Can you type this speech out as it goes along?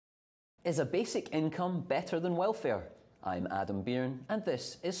Is a basic income better than welfare? I'm Adam Bearne, and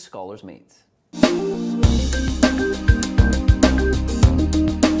this is Scholars Mate.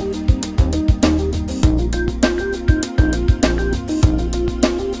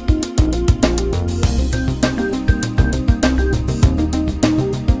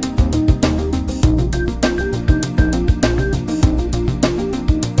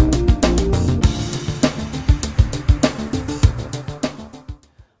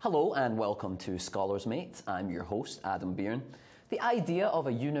 Hello and welcome to Scholars Mate. I'm your host, Adam Bearne. The idea of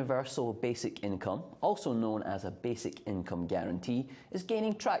a universal basic income, also known as a basic income guarantee, is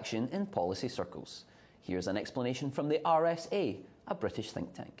gaining traction in policy circles. Here's an explanation from the RSA, a British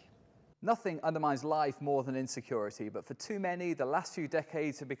think tank. Nothing undermines life more than insecurity, but for too many, the last few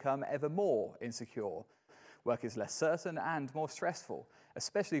decades have become ever more insecure. Work is less certain and more stressful,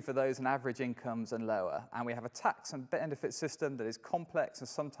 especially for those on average incomes and lower, and we have a tax and benefit system that is complex and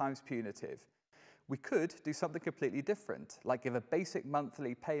sometimes punitive. We could do something completely different, like give a basic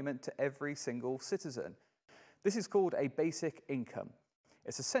monthly payment to every single citizen. This is called a basic income.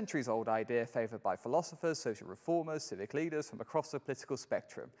 It's a centuries-old idea favoured by philosophers, social reformers, civic leaders from across the political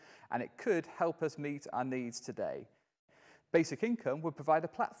spectrum, and it could help us meet our needs today. Basic income would provide a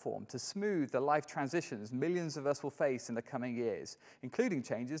platform to smooth the life transitions millions of us will face in the coming years, including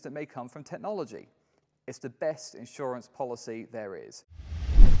changes that may come from technology. It's the best insurance policy there is.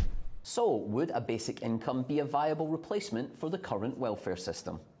 So, would a basic income be a viable replacement for the current welfare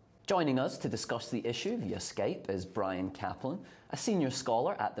system? Joining us to discuss the issue via Skype is Bryan Caplan, a senior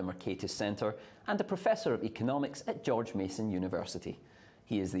scholar at the Mercatus Centre and a professor of economics at George Mason University.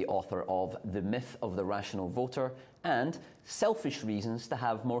 He is the author of The Myth of the Rational Voter and Selfish Reasons to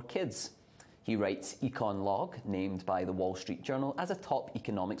Have More Kids. He writes Econlog, named by the Wall Street Journal as a top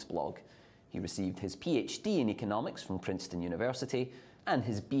economics blog. He received his PhD in economics from Princeton University and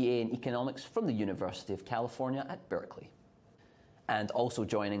his BA in economics from the University of California at Berkeley. And also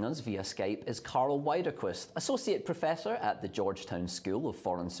joining us via Skype is Karl Widerquist, associate professor at the Georgetown School of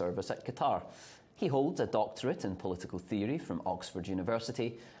Foreign Service at Qatar. He holds a doctorate in political theory from Oxford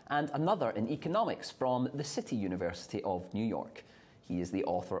University and another in economics from the City University of New York. He is the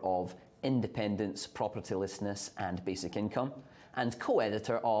author of Independence, Propertylessness and Basic Income and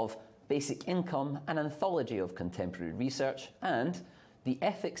co-editor of Basic Income, an Anthology of Contemporary Research and The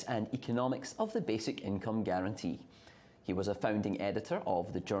Ethics and Economics of the Basic Income Guarantee. He was a founding editor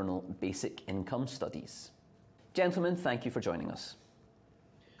of the journal Basic Income Studies. Gentlemen, thank you for joining us.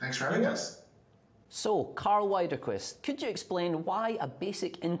 Thanks for having us. So, Karl Widerquist, could you explain why a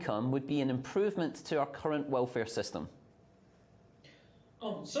basic income would be an improvement to our current welfare system?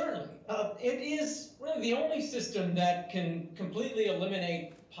 Certainly. It is really the only system that can completely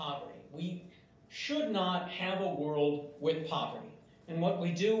eliminate poverty. We should not have a world with poverty. And what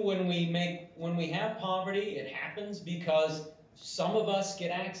we do when we have poverty, it happens because some of us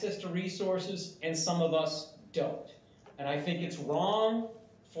get access to resources and some of us don't. And I think it's wrong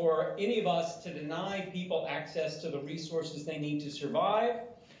for any of us to deny people access to the resources they need to survive.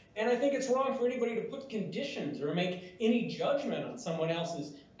 And I think it's wrong for anybody to put conditions or make any judgment on someone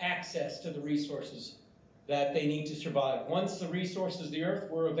else's access to the resources that they need to survive. Once the resources of the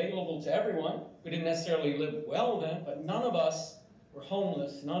earth were available to everyone, we didn't necessarily live well then, but none of us were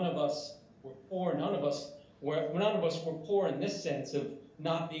homeless, none of us were poor, none of us were poor in this sense of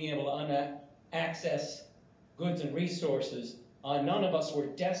not being able to access goods and resources. None of us were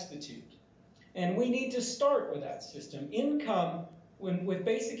destitute. And we need to start with that system. Income, with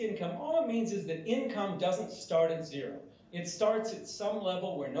basic income, all it means is that income doesn't start at zero. It starts at some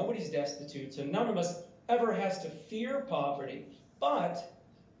level where nobody's destitute, so none of us ever has to fear poverty. But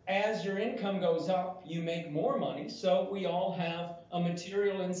as your income goes up, you make more money, so we all have a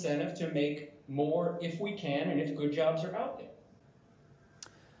material incentive to make more if we can and if good jobs are out there.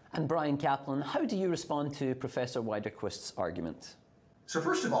 And Bryan Caplan, how do you respond to Professor Weidecrist's argument? So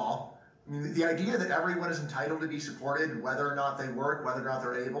first of all, the idea that everyone is entitled to be supported, whether or not they work, whether or not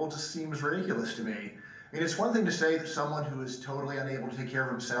they're able, just seems ridiculous to me. I mean, it's one thing to say that someone who is totally unable to take care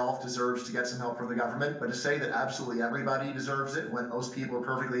of himself deserves to get some help from the government, but to say that absolutely everybody deserves it when most people are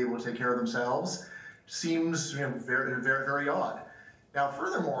perfectly able to take care of themselves seems very, very, very odd. Now,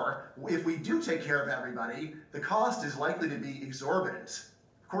 furthermore, if we do take care of everybody, the cost is likely to be exorbitant.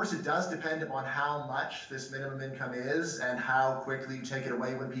 Of course, it does depend upon how much this minimum income is and how quickly you take it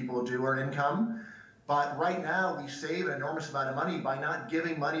away when people do earn income. But right now, we save an enormous amount of money by not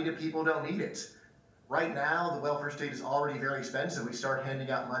giving money to people who don't need it. Right now, the welfare state is already very expensive. We start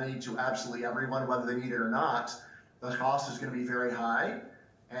handing out money to absolutely everyone, whether they need it or not. The cost is going to be very high,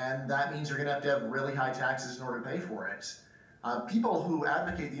 and that means you're going to have really high taxes in order to pay for it. People who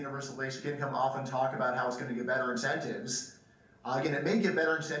advocate the universal basic income often talk about how it's going to give better incentives. Again, it may give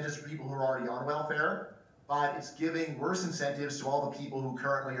better incentives for people who are already on welfare, but it's giving worse incentives to all the people who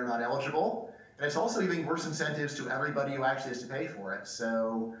currently are not eligible. And it's also giving worse incentives to everybody who actually has to pay for it.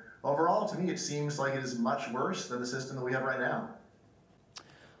 So overall, to me, it seems like it is much worse than the system that we have right now.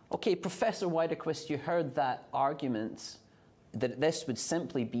 Okay, Professor Weidecrist, you heard that argument that this would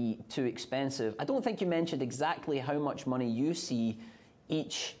simply be too expensive. I don't think you mentioned exactly how much money you see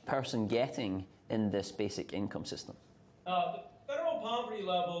each person getting in this basic income system. The federal poverty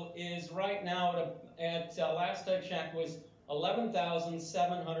level is right now at last I checked was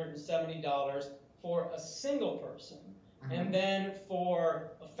 $11,770 for a single person. Mm-hmm. And then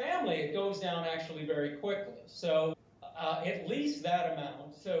for a family, it goes down actually very quickly. So at least that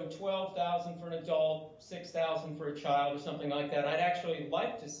amount, so $12,000 for an adult, $6,000 for a child, or something like that. I'd actually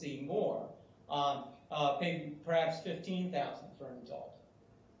like to see more, maybe perhaps $15,000 for an adult.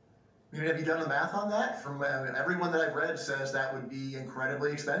 Have you done the math on that? From everyone that I've read says that would be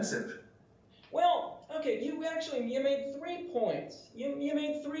incredibly expensive. Well, okay, you made 3 points. You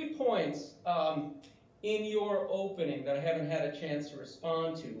made 3 points in your opening that I haven't had a chance to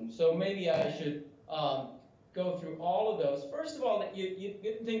respond to. So maybe I should go through all of those. First of all, you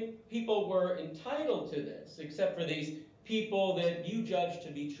didn't think people were entitled to this, except for these people that you judge to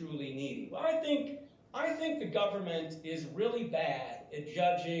be truly needy. Well, I think the government is really bad at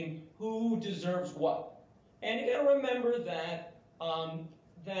judging who deserves what. And you got to remember that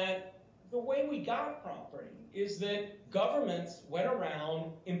that the way we got property is that governments went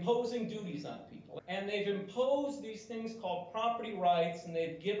around imposing duties on people. And they've imposed these things called property rights, and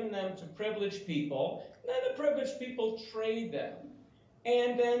they've given them to privileged people. And then the privileged people trade them.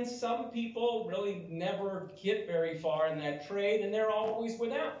 And then some people really never get very far in that trade, and they're always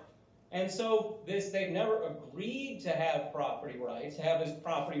without. And so they've never agreed to have property rights, have this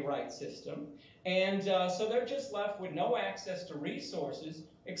property rights system. And so they're just left with no access to resources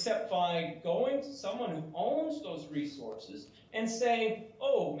except by going to someone who owns those resources and saying,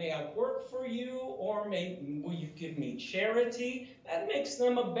 oh, may I work for you, or will you give me charity? That makes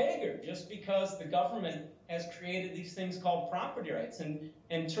them a beggar just because the government has created these things called property rights and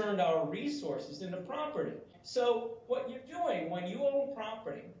turned our resources into property. So what you're doing when you own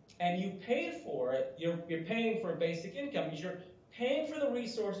property and you pay for it, you're paying for a basic income, because you're paying for the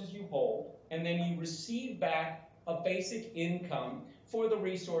resources you hold, and then you receive back a basic income for the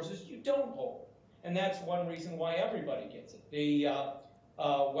resources you don't hold. And that's one reason why everybody gets it. The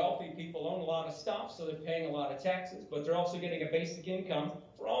wealthy people own a lot of stuff, so they're paying a lot of taxes, but they're also getting a basic income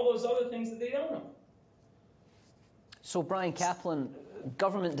for all those other things that they don't own. So, Bryan Caplan,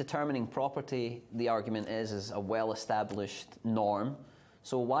 government determining property, the argument is a well-established norm.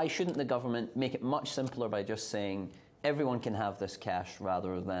 So why shouldn't the government make it much simpler by just saying everyone can have this cash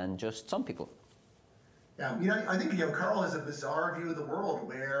rather than just some people? Yeah, I think Karl has a bizarre view of the world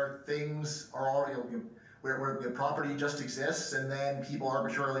where things are already, where property just exists and then people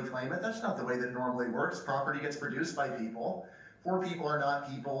arbitrarily claim it. That's not the way that it normally works. Property gets produced by people. Poor people are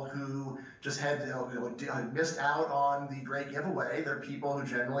not people who just had missed out on the great giveaway. They're people who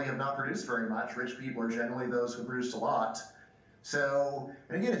generally have not produced very much. Rich people are generally those who produced a lot. So,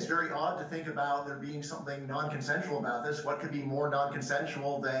 and again, it's very odd to think about there being something non-consensual about this. What could be more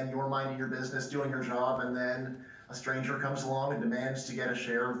non-consensual than you're minding your business, doing your job, and then a stranger comes along and demands to get a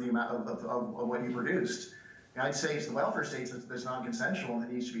share of the amount of what you produced? And I'd say it's the welfare state that's non-consensual and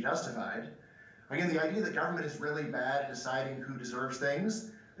that needs to be justified. Again, the idea that government is really bad at deciding who deserves things,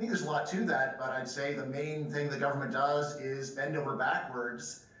 I think there's a lot to that, but I'd say the main thing the government does is bend over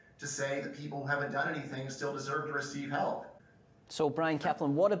backwards to say that people who haven't done anything still deserve to receive help. So, Bryan Caplan,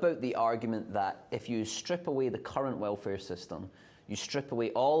 what about the argument that if you strip away the current welfare system, you strip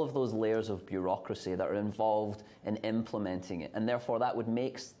away all of those layers of bureaucracy that are involved in implementing it, and therefore that would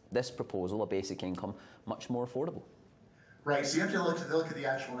make this proposal, a basic income, much more affordable? Right, so you have to look at the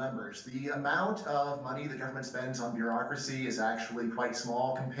actual numbers. The amount of money the government spends on bureaucracy is actually quite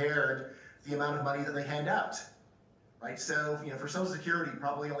small compared to the amount of money that they hand out. Right, so for Social Security,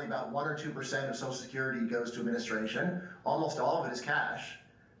 probably only about 1 or 2% of Social Security goes to administration. Almost all of it is cash.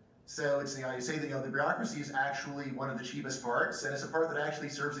 So it's you say that the bureaucracy is actually one of the cheapest parts, and it's a part that actually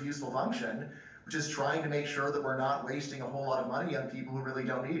serves a useful function, which is trying to make sure that we're not wasting a whole lot of money on people who really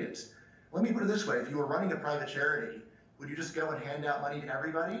don't need it. Let me put it this way: if you were running a private charity, would you just go and hand out money to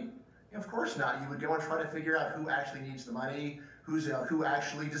everybody? Of course not. You would go and try to figure out who actually needs the money, who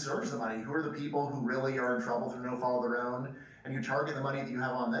actually deserves the money, who are the people who really are in trouble through no fault of their own, and you target the money that you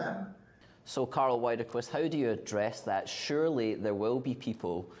have on them. So, Karl Widerquist, how do you address that? Surely there will be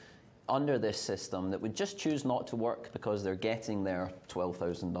people under this system that would just choose not to work because they're getting their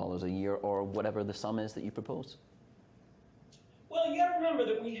 $12,000 a year or whatever the sum is that you propose? Well, you got to remember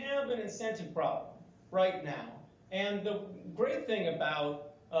that we have an incentive problem right now. And the great thing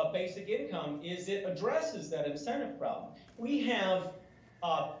about basic income is it addresses that incentive problem. We have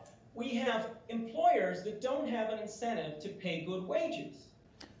employers that don't have an incentive to pay good wages.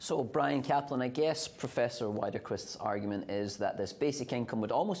 So, Bryan Caplan, I guess Professor Weidecrist's argument is that this basic income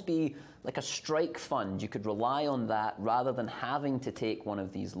would almost be like a strike fund. You could rely on that rather than having to take one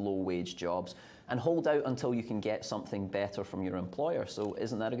of these low-wage jobs and hold out until you can get something better from your employer. So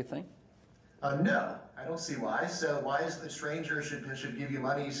isn't that a good thing? No, I don't see why. So why is the stranger should give you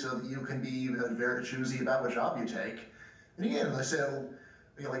money so that you can be very choosy about what job you take? And again, so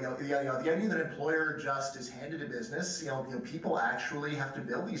the idea that an employer just is handed a business, people actually have to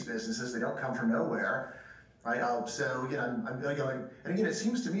build these businesses. They don't come from nowhere, right? So again, and again, it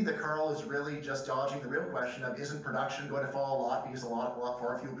seems to me that Karl is really just dodging the real question of, isn't production going to fall a lot because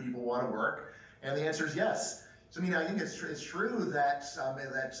far fewer people want to work? And the answer is yes. So I mean, I think it's true that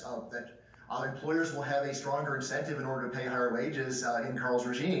employers will have a stronger incentive in order to pay higher wages in Karl's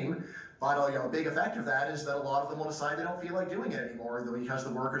regime. But a big effect of that is that a lot of them will decide they don't feel like doing it anymore because the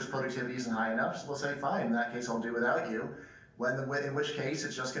workers' productivity isn't high enough. So they'll say, fine, in that case, I'll do without you. In which case,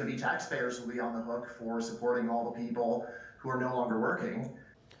 it's just going to be taxpayers who will be on the hook for supporting all the people who are no longer working.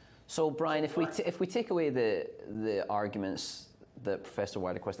 So, Bryan, if we take away the arguments that Professor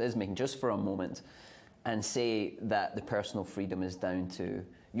Weidecrist is making just for a moment and say that the personal freedom is down to,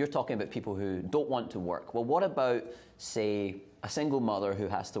 you're talking about people who don't want to work. Well, what about, say, a single mother who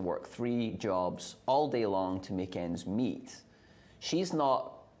has to work 3 jobs all day long to make ends meet? She's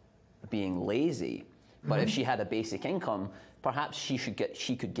not being lazy, but if she had a basic income, perhaps she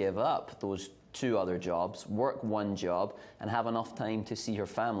could give up those 2 other jobs, work 1 job, and have enough time to see her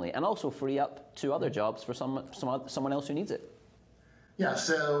family, and also free up 2 other jobs for someone else who needs it. Yeah,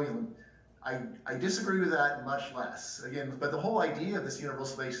 so I disagree with that much less. Again, but the whole idea of this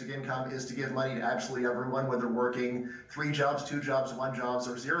universal basic income is to give money to absolutely everyone, whether working 3 jobs, 2 jobs, 1 job,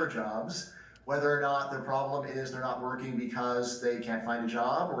 or 0 jobs, whether or not their problem is they're not working because they can't find a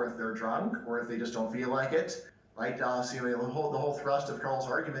job, or if they're drunk, or if they just don't feel like it, right? So the whole thrust of Karl's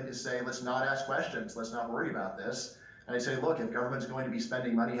argument is say, let's not ask questions, let's not worry about this. And I say, look, if government's going to be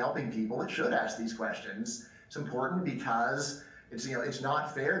spending money helping people, it should ask these questions. It's important because it's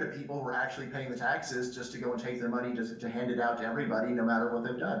not fair to people who are actually paying the taxes just to go and take their money to hand it out to everybody, no matter what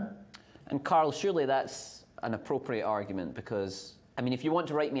they've done. And Karl, surely that's an appropriate argument because, I mean, if you want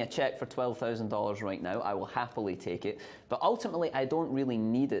to write me a check for $12,000 right now, I will happily take it. But ultimately, I don't really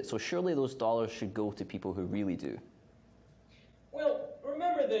need it. So surely those dollars should go to people who really do. Well,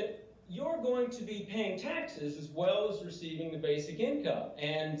 remember that you're going to be paying taxes as well as receiving the basic income.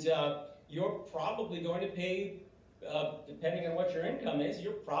 And you're probably going to pay, depending on what your income is,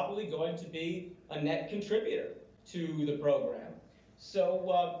 you're probably going to be a net contributor to the program.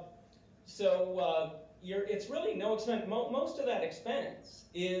 So, it's really no expense. Most of that expense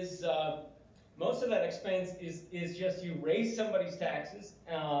is just you raise somebody's taxes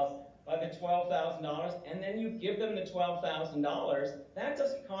by the $12,000, and then you give them the $12,000. That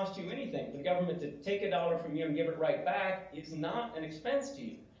doesn't cost you anything. For the government to take $1 from you and give it right back is not an expense to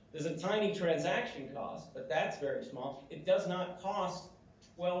you. There's a tiny transaction cost, but that's very small. It does not cost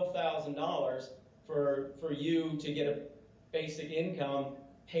 $12,000 for you to get a basic income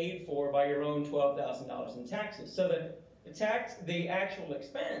paid for by your own $12,000 in taxes. So the actual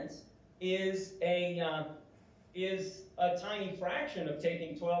expense is a tiny fraction of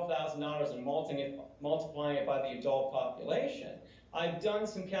taking $12,000 and multiplying it by the adult population. I've done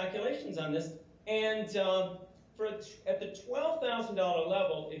some calculations on this, and at the $12,000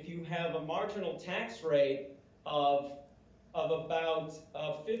 level, if you have a marginal tax rate of about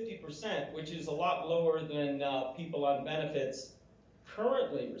 50%, which is a lot lower than people on benefits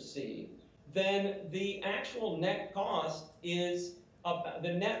currently receive, then the actual net cost is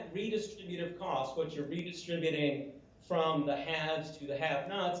the net redistributive cost, what you're redistributing from the haves to the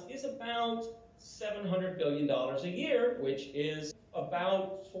have-nots, is about $700 billion a year, which is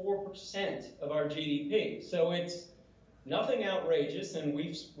about 4% of our GDP. So it's nothing outrageous, and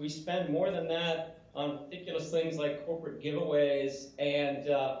we spend more than that on ridiculous things like corporate giveaways and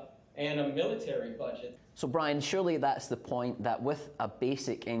a military budget. So Bryan, surely that's the point, that with a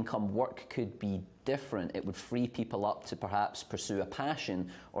basic income, work could be different. It would free people up to perhaps pursue a passion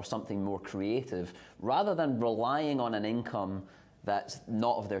or something more creative, rather than relying on an income that's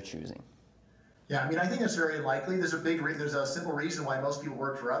not of their choosing. Yeah, I mean, I think that's very unlikely. There's a simple reason why most people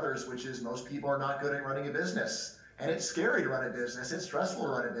work for others, which is most people are not good at running a business. And it's scary to run a business. It's stressful to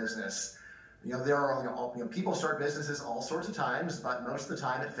run a business. There are people start businesses all sorts of times, but most of the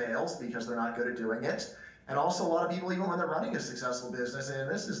time it fails because they're not good at doing it. And also a lot of people, even when they're running a successful business, and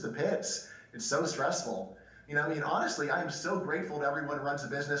this is the pits, it's so stressful. Honestly, I am so grateful to everyone who runs a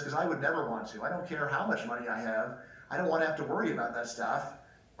business because I would never want to. I don't care how much money I have. I don't want to have to worry about that stuff.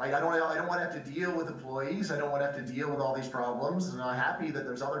 Right? I don't want to have to deal with employees. I don't want to have to deal with all these problems. And I'm happy that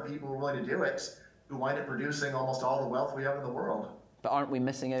there's other people who are willing to do it, who wind up producing almost all the wealth we have in the world. But aren't we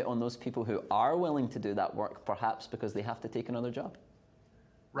missing out on those people who are willing to do that work, perhaps because they have to take another job?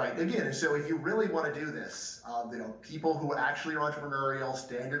 Right. Again, and so if you really want to do this, people who actually are entrepreneurial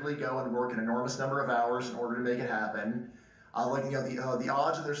standardly go and work an enormous number of hours in order to make it happen. The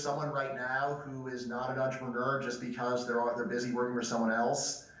odds that there's someone right now who is not an entrepreneur just because they're busy working for someone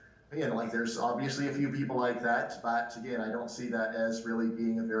else. Again, there's obviously a few people like that, but again, I don't see that as really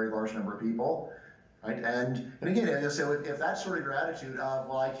being a very large number of people. Right. And again, so if that's sort of your attitude of,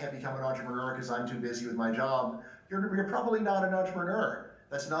 well, I can't become an entrepreneur because I'm too busy with my job, you're probably not an entrepreneur.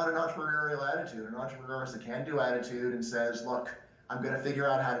 That's not an entrepreneurial attitude. An entrepreneur is a can-do attitude and says, look, I'm going to figure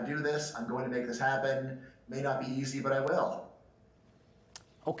out how to do this. I'm going to make this happen. May not be easy, but I will.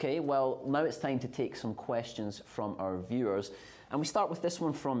 Okay, well, now it's time to take some questions from our viewers. And we start with this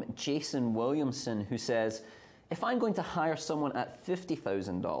one from Jason Williamson, who says, if I'm going to hire someone at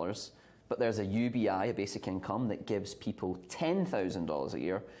 $50,000, but there's a UBI, a basic income, that gives people $10,000 a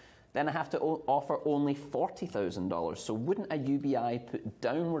year, then I have to offer only $40,000. So wouldn't a UBI put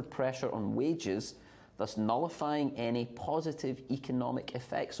downward pressure on wages, thus nullifying any positive economic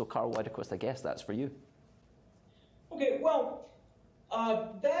effects? So Karl Widerquist, I guess that's for you. Okay, well,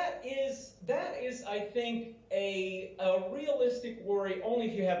 that is, I think, a realistic worry only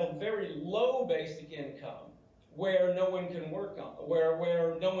if you have a very low basic income where no one can work on,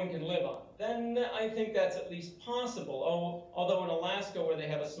 where no one can live on. Then I think that's at least possible. Although in Alaska, where they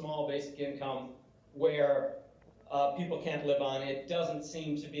have a small basic income where people can't live on, it doesn't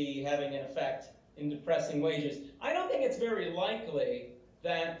seem to be having an effect in depressing wages. I don't think it's very likely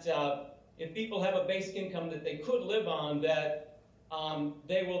that if people have a basic income that they could live on, that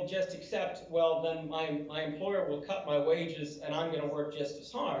they will just accept, well, then my employer will cut my wages and I'm going to work just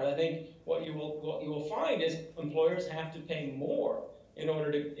as hard. I think what you will find is employers have to pay more in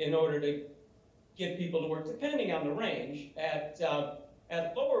order to get people to work, depending on the range.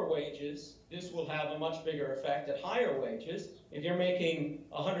 At lower wages, this will have a much bigger effect. At higher wages, if you're making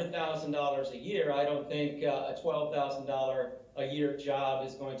 $100,000 a year, I don't think a $12,000 a year job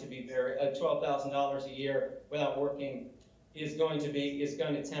is going to be $12,000 a year without working is going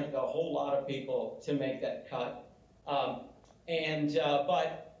to tempt a whole lot of people to make that cut. But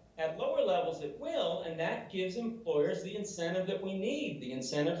at lower levels it will, and that gives employers the incentive that we need, the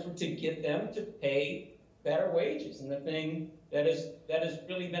incentive to get them to pay better wages. And the thing that has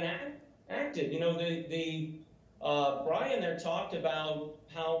really been active, Bryan there talked about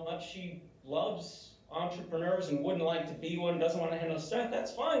how much she loves entrepreneurs and wouldn't like to be one, doesn't want to handle stress.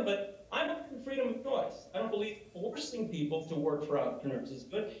 That's fine, but I believe in freedom of choice. I don't believe forcing people to work for entrepreneurs is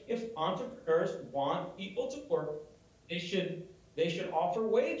good. If entrepreneurs want people to work, they should offer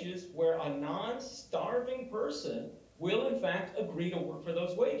wages where a non-starving person will in fact agree to work for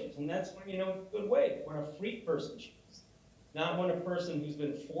those wages. And that's when it's a good wage, when a free person chooses, not when a person who's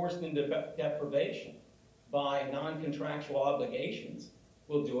been forced into deprivation by non-contractual obligations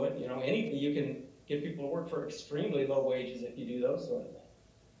will do it. You can get people to work for extremely low wages if you do those sort of things.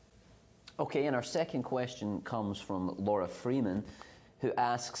 Okay, and our second question comes from Laura Freeman, who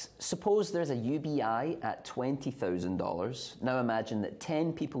asks, suppose there's a UBI at $20,000. Now imagine that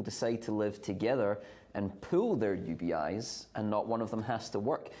 10 people decide to live together and pool their UBIs, and not one of them has to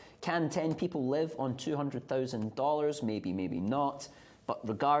work. Can 10 people live on $200,000? Maybe, maybe not. But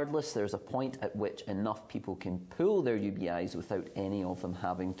regardless, there's a point at which enough people can pool their UBIs without any of them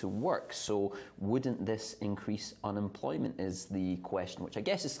having to work. So wouldn't this increase unemployment is the question, which I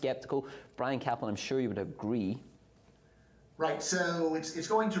guess is skeptical. Bryan Caplan, I'm sure you would agree. Right, so it's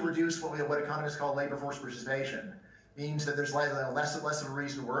going to reduce what economists call labor force participation. Means that there's less and less of a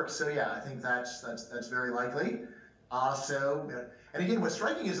reason to work. So yeah, I think that's very likely. And again, what's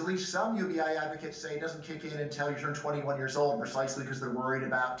striking is at least some UBI advocates say it doesn't kick in until you turn 21 years old, precisely because they're worried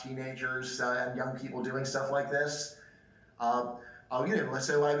about teenagers and young people doing stuff like this. So I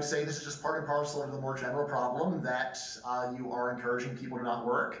would say this is just part and parcel of the more general problem that you are encouraging people to not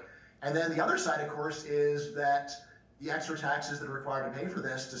work. And then the other side, of course, is that the extra taxes that are required to pay for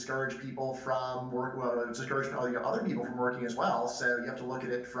this discourage people from discourage other people from working as well. So you have to look at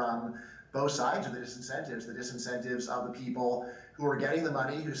it from both sides of the disincentives of the people who are getting the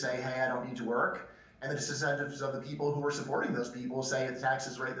money, who say, hey, I don't need to work, and the disincentives of the people who are supporting those people say the tax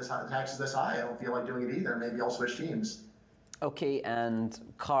is this high. I don't feel like doing it either. Maybe I'll switch teams. Okay, and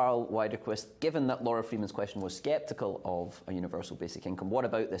Karl Widerquist, given that Laura Freeman's question was skeptical of a universal basic income, what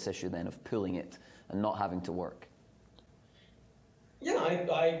about this issue then of pooling it and not having to work? Yeah,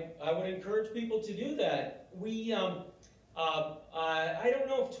 I would encourage people to do that. I don't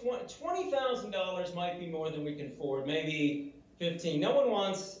know if $20,000 might be more than we can afford. Maybe 15. No one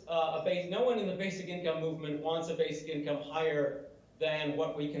wants no one in the basic income movement wants a basic income higher than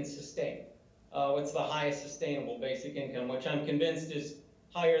what we can sustain. What's the highest sustainable basic income, which I'm convinced is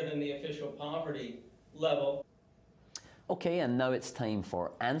higher than the official poverty level. Okay, and now it's time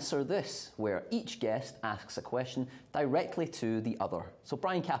for Answer This, where each guest asks a question directly to the other. So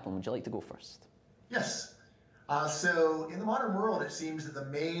Bryan Caplan, would you like to go first? Yes. So in the modern world, it seems that the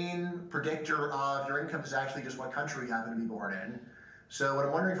main predictor of your income is actually just what country you happen to be born in. So what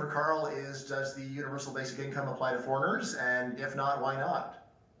I'm wondering for Karl is, does the universal basic income apply to foreigners? And if not, why not?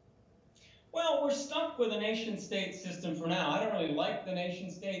 Well, we're stuck with a nation-state system for now. I don't really like the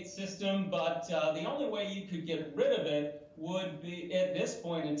nation-state system, but the only way you could get rid of it would be, at this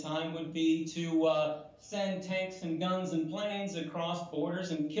point in time, would be to send tanks and guns and planes across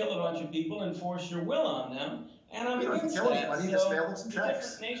borders and kill a bunch of people and force your will on them. And I'm against that. So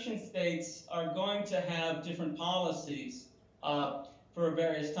different nation-states are going to have different policies for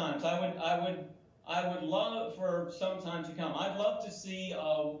various times. I would love, for some time to come, I'd love to see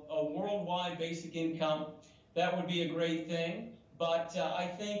a worldwide basic income. That would be a great thing. But I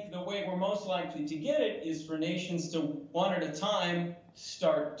think the way we're most likely to get it is for nations to, one at a time,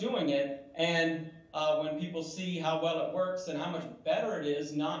 start doing it. And when people see how well it works and how much better it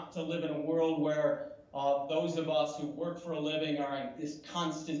is not to live in a world where those of us who work for a living are in this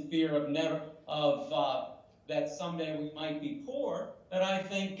constant fear of that someday we might be poor, that I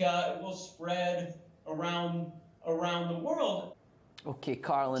think it will spread around the world. Okay,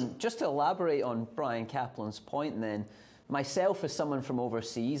 Karl, and just to elaborate on Bryan Caplan's point then, myself as someone from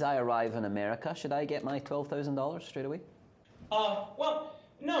overseas, I arrive in America. Should I get my $12,000 straight away? Well,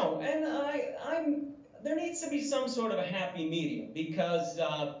 no, and there needs to be some sort of a happy medium because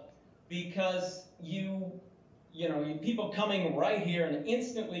people coming right here and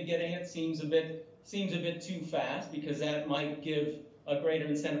instantly getting it seems a bit too fast, because that might give a greater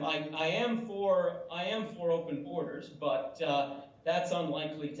incentive. I am for open borders, but that's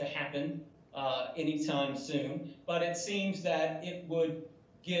unlikely to happen anytime soon. But it seems that it would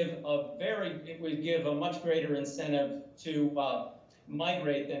give a much greater incentive to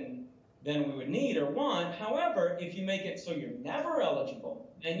migrate than we would need or want. However, if you make it so you're never eligible,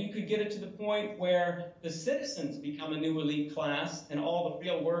 and you could get it to the point where the citizens become a new elite class and all the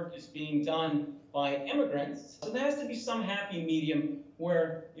real work is being done by immigrants. So there has to be some happy medium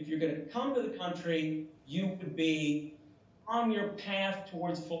where if you're going to come to the country, you would be on your path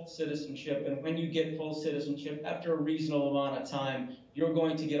towards full citizenship. And when you get full citizenship, after a reasonable amount of time, you're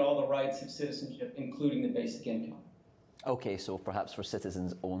going to get all the rights of citizenship, including the basic income. Okay, so perhaps for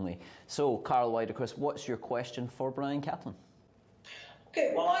citizens only. So, Karl Widerquist, what's your question for Bryan Caplan?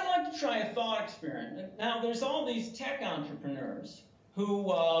 Okay, well, I'd like to try a thought experiment. Now, there's all these tech entrepreneurs who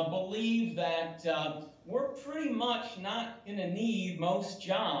believe that we're pretty much not going to need most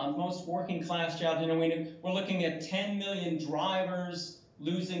jobs, most working class jobs. We're looking at 10 million drivers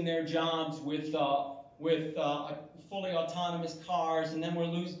losing their jobs with fully autonomous cars, and then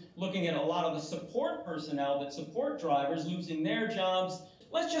we're looking at a lot of the support personnel that support drivers losing their jobs.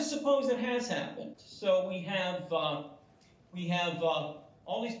 Let's just suppose it has happened. So we have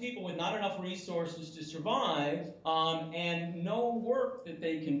all these people with not enough resources to survive and no work that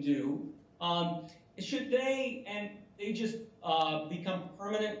they can do. Should they just become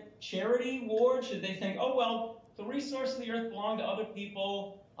permanent charity wards? Should they think, oh, well, the resources of the earth belong to other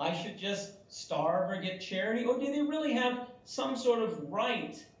people, I should just starve or get charity? Or do they really have some sort of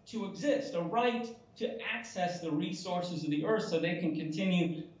right to exist, a right to access the resources of the earth so they can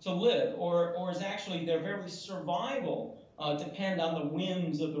continue to live? Or is actually their very survival depend on the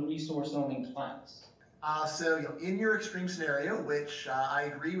whims of the resource-owning class? So, in your extreme scenario, which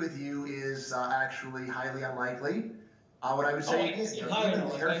I agree with you is actually highly unlikely, what I would say is, you've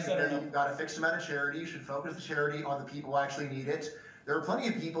got a fixed amount of charity. You should focus the charity on the people who actually need it. There are plenty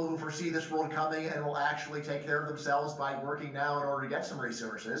of people who foresee this world coming and will actually take care of themselves by working now in order to get some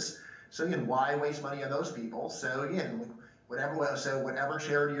resources. So again, why waste money on those people? So again, whatever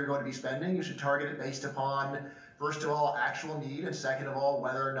charity you're going to be spending, you should target it based upon, first of all, actual need, and second of all,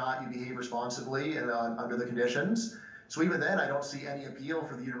 whether or not you behave responsibly and under the conditions. So even then, I don't see any appeal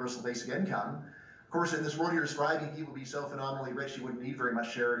for the universal basic income. Of course, in this world you're describing, people be so phenomenally rich, you wouldn't need very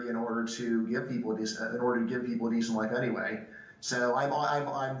much charity in order to give people a decent life anyway. So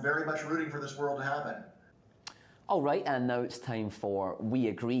I'm very much rooting for this world to happen. All right, and now it's time for We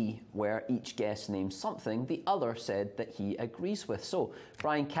Agree, where each guest names something the other said that he agrees with. So,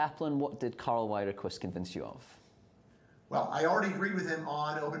 Bryan Caplan, what did Karl Widerquist convince you of? Well, I already agree with him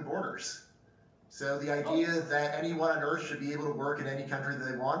on open borders. So the idea that anyone on earth should be able to work in any country that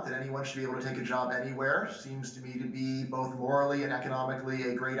they want, that anyone should be able to take a job anywhere, seems to me to be both morally and economically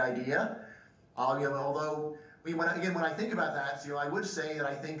a great idea. Although, when I think about that, I would say that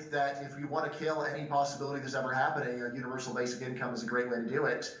I think that if you want to kill any possibility of this ever happening, a universal basic income is a great way to do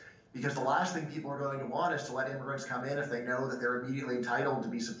it. Because the last thing people are going to want is to let immigrants come in if they know that they're immediately entitled to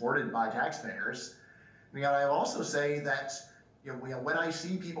be supported by taxpayers. I also say that when I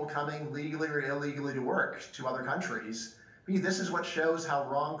see people coming legally or illegally to work to other countries, this is what shows how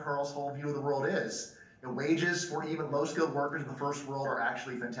wrong Karl's whole view of the world is. Wages for even low-skilled workers in the first world are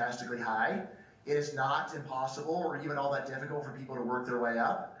actually fantastically high. It is not impossible or even all that difficult for people to work their way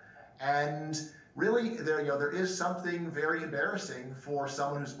up. And really, there is something very embarrassing for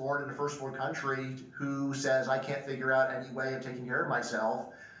someone who's born in a first world country who says, I can't figure out any way of taking care of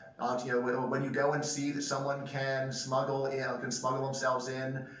myself. When you go and see that someone can smuggle themselves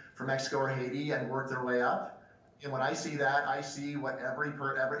in from Mexico or Haiti and work their way up, and when I see that, I see what every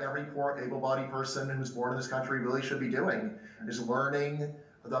poor able-bodied person who's born in this country really should be doing, is learning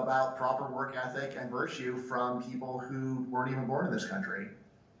about proper work ethic and virtue from people who weren't even born in this country.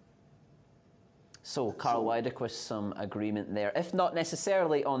 So, Karl Widerquist, some agreement there, if not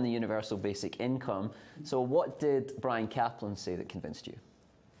necessarily on the universal basic income. So what did Bryan Caplan say that convinced you?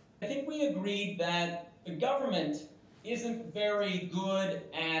 I think we agreed that the government isn't very good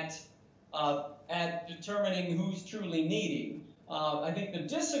at determining who's truly needy. I think the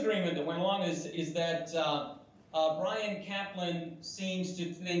disagreement that went along is that Bryan Caplan seems to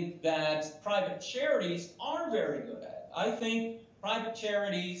think that private charities are very good at it. I think private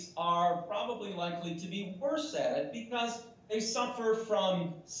charities are probably likely to be worse at it because they suffer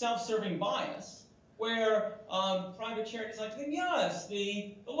from self-serving bias, where private charities like to think, yes,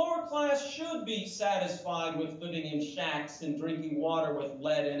 the lower class should be satisfied with living in shacks and drinking water with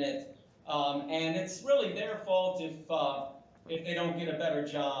lead in it, and it's really their fault if they don't get a better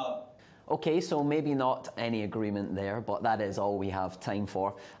job. Okay, so maybe not any agreement there, but that is all we have time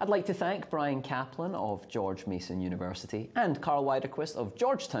for. I'd like to thank Bryan Caplan of George Mason University and Karl Widerquist of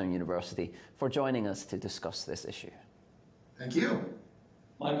Georgetown University for joining us to discuss this issue. Thank you.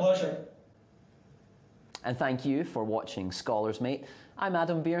 My pleasure. And thank you for watching Scholars Mate. I'm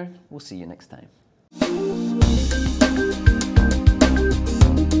Adam Bearne. We'll see you next time.